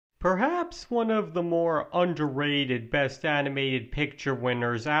Perhaps one of the more underrated Best Animated Picture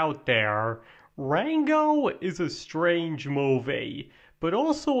winners out there, Rango is a strange movie, but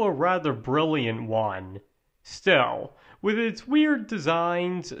also a rather brilliant one. Still, with its weird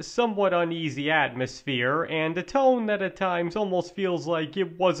designs, somewhat uneasy atmosphere, and a tone that at times almost feels like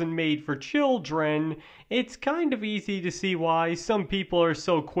it wasn't made for children, it's kind of easy to see why some people are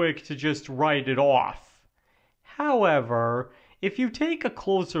so quick to just write it off. However, if you take a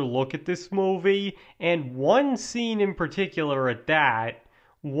closer look at this movie, and one scene in particular at that,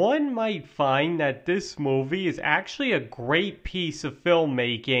 one might find that this movie is actually a great piece of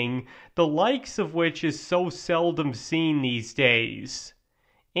filmmaking, the likes of which is so seldom seen these days.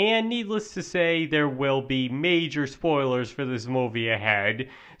 And needless to say, there will be major spoilers for this movie ahead,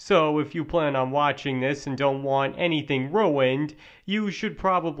 so if you plan on watching this and don't want anything ruined, you should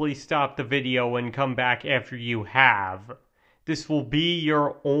probably stop the video and come back after you have. This will be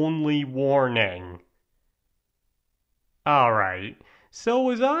your only warning. Alright, so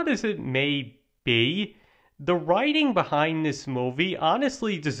as odd as it may be, the writing behind this movie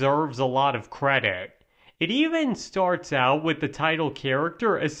honestly deserves a lot of credit. It even starts out with the title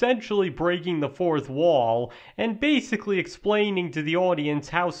character essentially breaking the fourth wall and basically explaining to the audience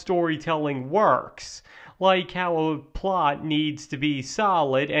how storytelling works, like how a plot needs to be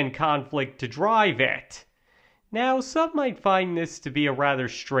solid and conflict to drive it. Now, some might find this to be a rather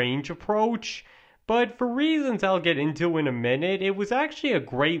strange approach, but for reasons I'll get into in a minute, it was actually a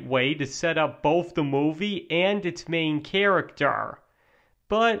great way to set up both the movie and its main character.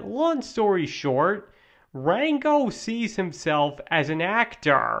 But long story short, Rango sees himself as an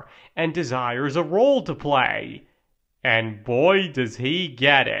actor and desires a role to play. And boy does he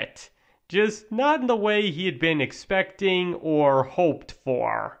get it. Just not in the way he had been expecting or hoped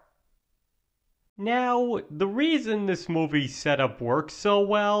for. Now, the reason this movie's setup works so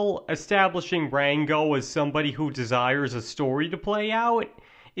well, establishing Rango as somebody who desires a story to play out,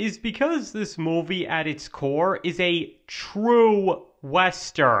 is because this movie at its core is a true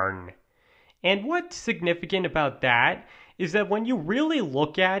Western. And what's significant about that is that when you really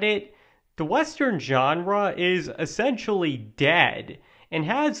look at it, the Western genre is essentially dead, and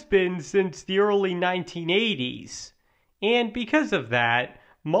has been since the early 1980s. And because of that,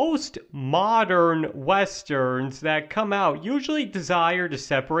 most modern Westerns that come out usually desire to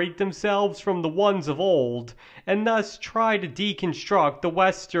separate themselves from the ones of old, and thus try to deconstruct the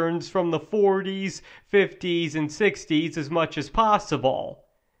Westerns from the 40s, 50s, and 60s as much as possible.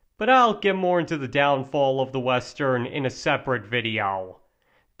 But I'll get more into the downfall of the Western in a separate video.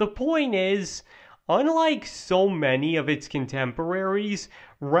 The point is, unlike so many of its contemporaries,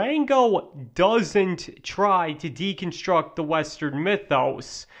 Rango doesn't try to deconstruct the Western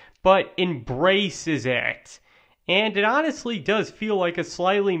mythos, but embraces it. And it honestly does feel like a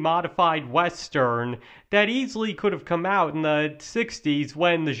slightly modified Western that easily could have come out in the 60s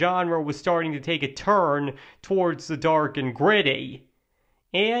when the genre was starting to take a turn towards the dark and gritty.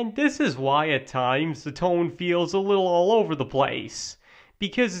 And this is why at times the tone feels a little all over the place.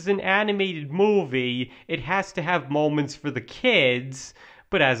 Because as an animated movie, it has to have moments for the kids,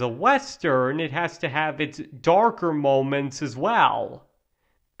 but as a Western, it has to have its darker moments as well.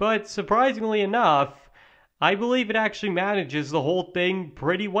 But surprisingly enough, I believe it actually manages the whole thing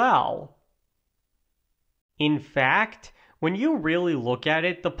pretty well. In fact, when you really look at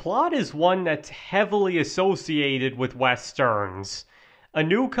it, the plot is one that's heavily associated with Westerns. A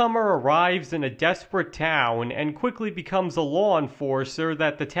newcomer arrives in a desperate town and quickly becomes a law enforcer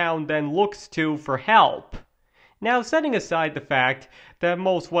that the town then looks to for help. Now, setting aside the fact that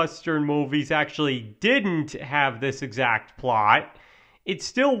most Western movies actually didn't have this exact plot, it's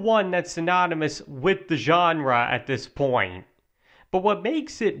still one that's synonymous with the genre at this point. But what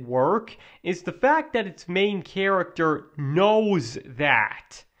makes it work is the fact that its main character knows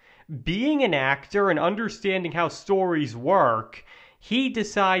that. Being an actor and understanding how stories work, he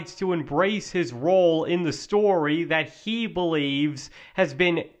decides to embrace his role in the story that he believes has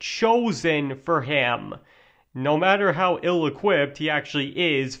been chosen for him, no matter how ill-equipped he actually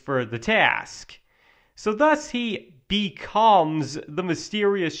is for the task. So thus he becomes the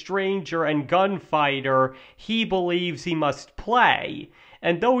mysterious stranger and gunfighter he believes he must play,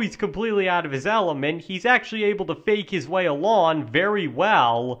 and though he's completely out of his element, he's actually able to fake his way along very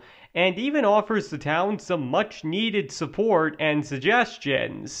well, and even offers the town some much-needed support and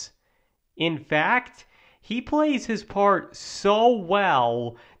suggestions. In fact, he plays his part so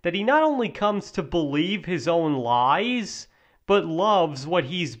well that he not only comes to believe his own lies, but loves what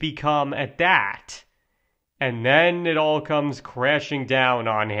he's become at that. And then it all comes crashing down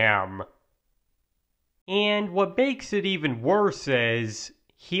on him. And what makes it even worse is,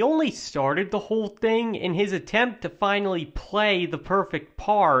 he only started the whole thing in his attempt to finally play the perfect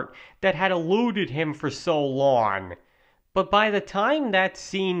part that had eluded him for so long. But by the time that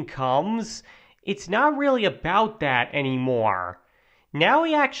scene comes, it's not really about that anymore. Now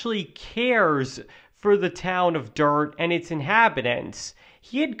he actually cares for the town of Dirt and its inhabitants.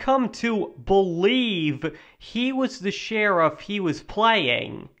 He had come to believe he was the sheriff he was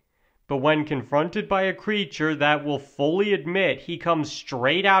playing. But when confronted by a creature that will fully admit he comes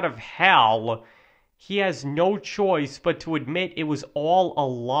straight out of hell, he has no choice but to admit it was all a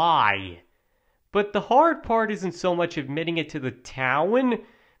lie. But the hard part isn't so much admitting it to the town,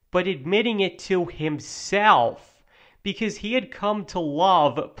 but admitting it to himself, because he had come to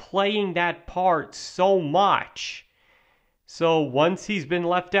love playing that part so much. So once he's been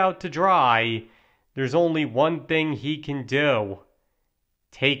left out to dry, there's only one thing he can do: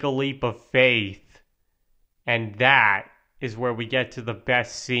 take a leap of faith. And that is where we get to the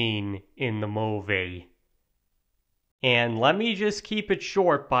best scene in the movie. And let me just keep it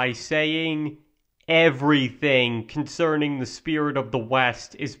short by saying everything concerning the Spirit of the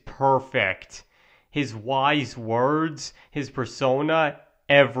West is perfect. His wise words, his persona,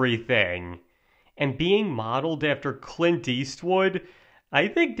 everything. And being modeled after Clint Eastwood, I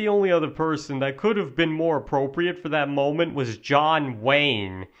think the only other person that could have been more appropriate for that moment was John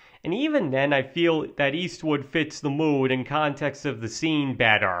Wayne. And even then, I feel that Eastwood fits the mood and context of the scene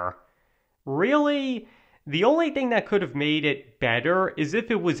better. Really, the only thing that could have made it better is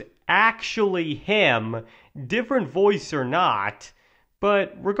if it was actually him, different voice or not.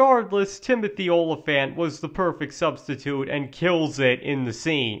 But regardless, Timothy Olyphant was the perfect substitute and kills it in the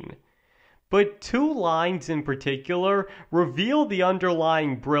scene. But two lines in particular reveal the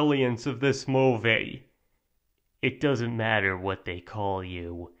underlying brilliance of this movie. "It doesn't matter what they call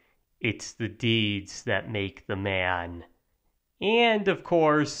you. It's the deeds that make the man." And, of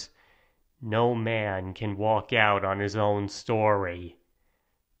course, "No man can walk out on his own story."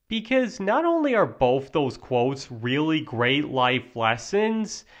 Because not only are both those quotes really great life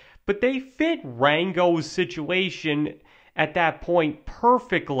lessons, but they fit Rango's situation at that point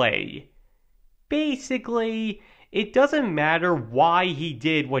perfectly. Basically, it doesn't matter why he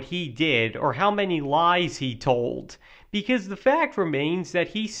did what he did or how many lies he told, because the fact remains that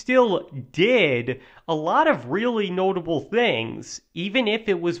he still did a lot of really notable things, even if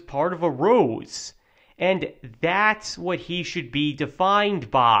it was part of a ruse. And that's what he should be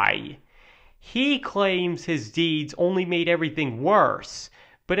defined by. He claims his deeds only made everything worse,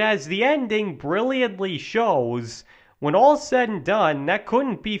 but as the ending brilliantly shows, when all's said and done, that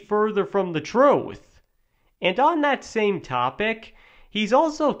couldn't be further from the truth. And on that same topic, he's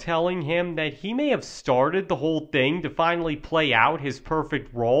also telling him that he may have started the whole thing to finally play out his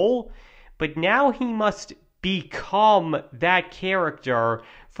perfect role, but now he must become that character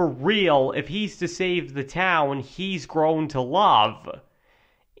for real if he's to save the town he's grown to love.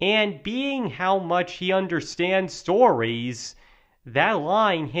 And being how much he understands stories, that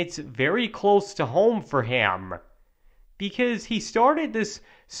line hits very close to home for him. Because he started this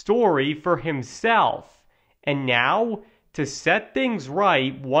story for himself, and now, to set things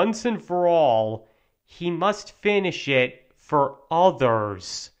right once and for all, he must finish it for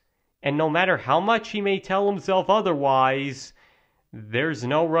others. And no matter how much he may tell himself otherwise, there's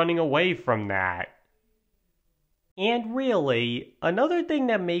no running away from that. And really, another thing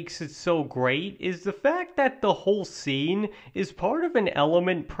that makes it so great is the fact that the whole scene is part of an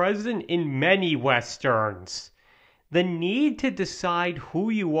element present in many Westerns. The need to decide who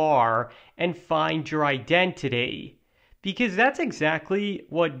you are and find your identity. Because that's exactly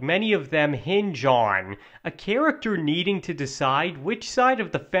what many of them hinge on. A character needing to decide which side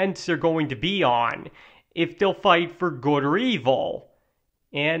of the fence they're going to be on, if they'll fight for good or evil.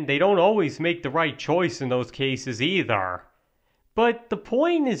 And they don't always make the right choice in those cases either. But the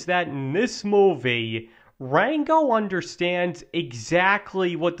point is that in this movie, Rango understands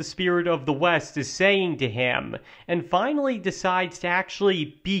exactly what the Spirit of the West is saying to him, and finally decides to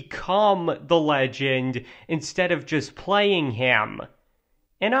actually become the legend instead of just playing him.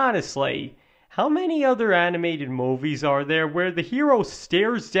 And honestly, how many other animated movies are there where the hero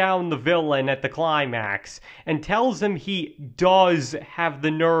stares down the villain at the climax and tells him he does have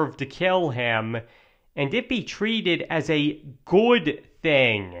the nerve to kill him, and it be treated as a good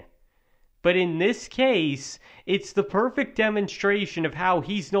thing? But in this case, it's the perfect demonstration of how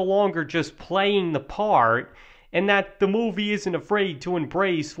he's no longer just playing the part, and that the movie isn't afraid to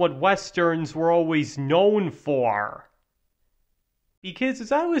embrace what Westerns were always known for. Because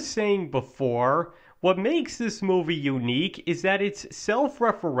as I was saying before, what makes this movie unique is that it's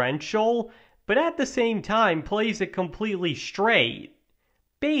self-referential, but at the same time plays it completely straight.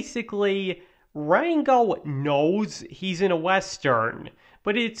 Basically, Rango knows he's in a Western,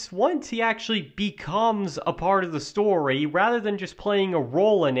 but it's once he actually becomes a part of the story rather than just playing a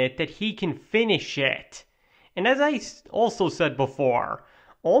role in it that he can finish it. And as I also said before,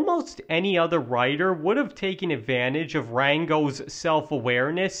 almost any other writer would have taken advantage of Rango's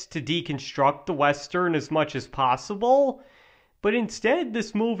self-awareness to deconstruct the Western as much as possible, but instead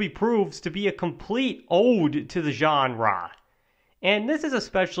this movie proves to be a complete ode to the genre. And this is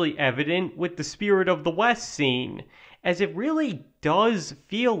especially evident with the Spirit of the West scene, as it really does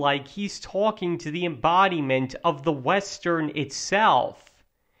feel like he's talking to the embodiment of the Western itself.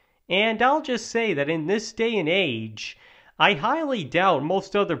 And I'll just say that in this day and age, I highly doubt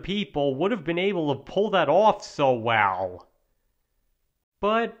most other people would have been able to pull that off so well.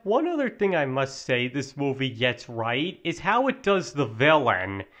 But one other thing I must say this movie gets right is how it does the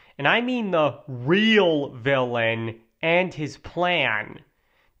villain, and I mean the real villain, and his plan.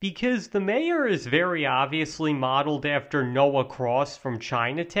 Because the mayor is very obviously modeled after Noah Cross from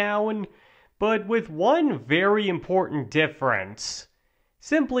Chinatown, but with one very important difference.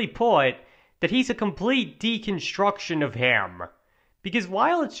 Simply put, that he's a complete deconstruction of him. Because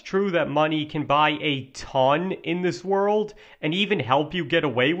while it's true that money can buy a ton in this world and even help you get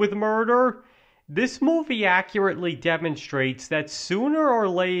away with murder, this movie accurately demonstrates that sooner or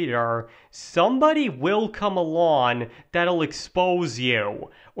later, somebody will come along that'll expose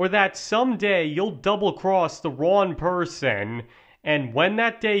you, or that someday you'll double-cross the wrong person, and when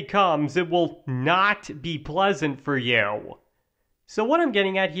that day comes, it will not be pleasant for you. So what I'm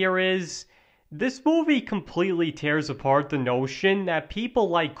getting at here is, this movie completely tears apart the notion that people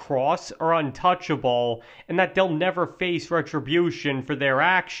like Cross are untouchable and that they'll never face retribution for their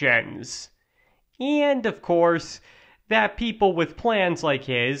actions. And, of course, that people with plans like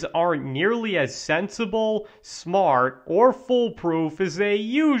his aren't nearly as sensible, smart, or foolproof as they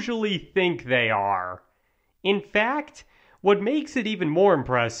usually think they are. In fact, what makes it even more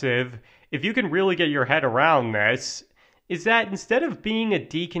impressive, if you can really get your head around this, is that instead of being a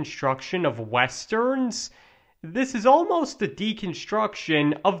deconstruction of Westerns, this is almost a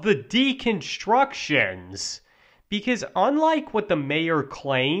deconstruction of the deconstructions. Because unlike what the mayor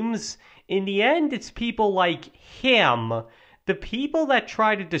claims, in the end it's people like him, the people that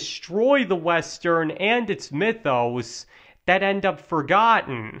try to destroy the Western and its mythos, that end up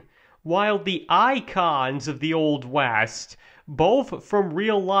forgotten, while the icons of the Old West, both from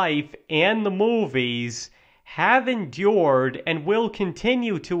real life and the movies, have endured and will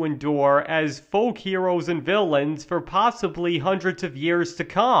continue to endure as folk heroes and villains for possibly hundreds of years to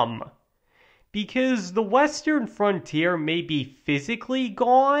come. Because the Western frontier may be physically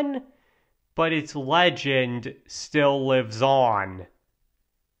gone, but its legend still lives on.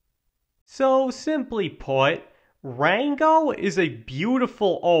 So simply put, Rango is a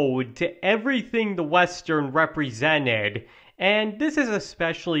beautiful ode to everything the Western represented, and this is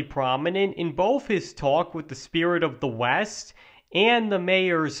especially prominent in both his talk with the Spirit of the West and the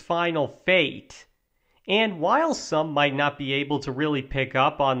mayor's final fate. And while some might not be able to really pick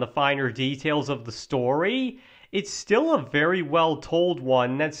up on the finer details of the story, it's still a very well told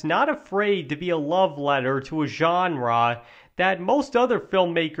one that's not afraid to be a love letter to a genre that most other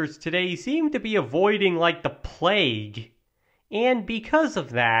filmmakers today seem to be avoiding like the plague. And because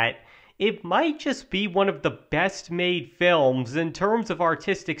of that, it might just be one of the best made films in terms of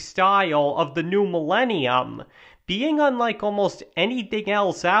artistic style of the new millennium, being unlike almost anything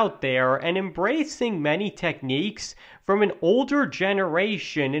else out there and embracing many techniques from an older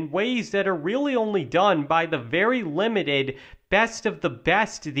generation in ways that are really only done by the very limited best of the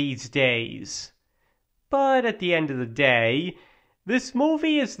best these days. But at the end of the day, this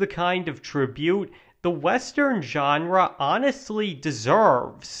movie is the kind of tribute the Western genre honestly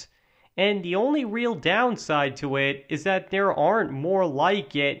deserves. And the only real downside to it is that there aren't more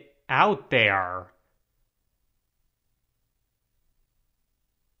like it out there.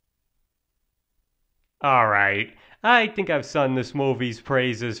 Alright, I think I've sung this movie's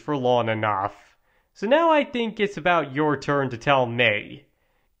praises for long enough. So now I think it's about your turn to tell me.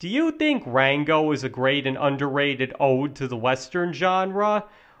 Do you think Rango is a great and underrated ode to the Western genre?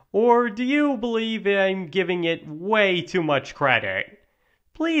 Or do you believe I'm giving it way too much credit?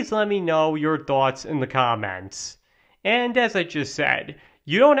 Please let me know your thoughts in the comments. And as I just said,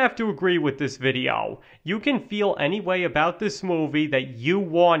 you don't have to agree with this video. You can feel any way about this movie that you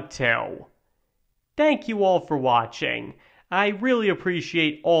want to. Thank you all for watching. I really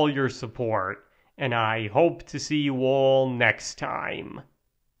appreciate all your support, and I hope to see you all next time.